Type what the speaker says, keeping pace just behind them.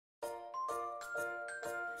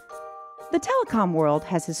The telecom world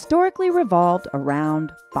has historically revolved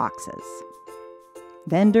around boxes.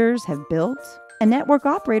 Vendors have built and network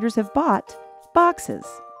operators have bought boxes.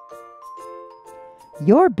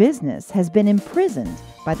 Your business has been imprisoned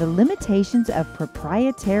by the limitations of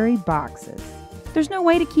proprietary boxes. There's no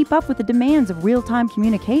way to keep up with the demands of real-time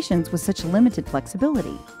communications with such limited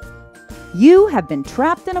flexibility. You have been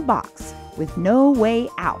trapped in a box with no way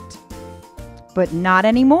out. But not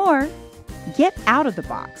anymore. Get out of the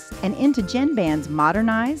box and into Genband's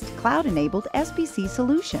modernized, cloud-enabled SBC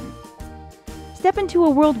solution. Step into a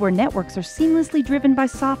world where networks are seamlessly driven by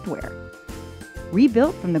software.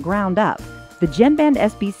 Rebuilt from the ground up, the Genband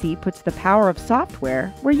SBC puts the power of software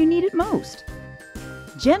where you need it most.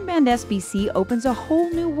 Genband SBC opens a whole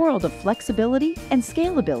new world of flexibility and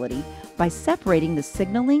scalability by separating the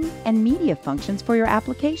signaling and media functions for your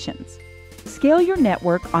applications. Scale your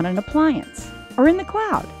network on an appliance, or in the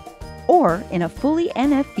cloud, or in a fully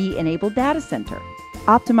NFV-enabled data center.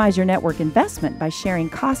 Optimize your network investment by sharing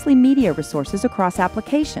costly media resources across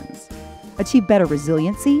applications. Achieve better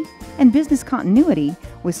resiliency and business continuity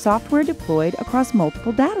with software deployed across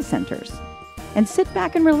multiple data centers. And sit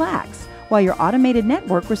back and relax while your automated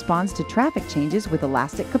network responds to traffic changes with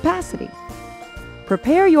elastic capacity.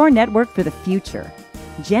 Prepare your network for the future.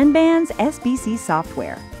 Genband's SBC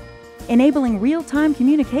software, enabling real-time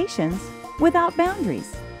communications without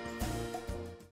boundaries.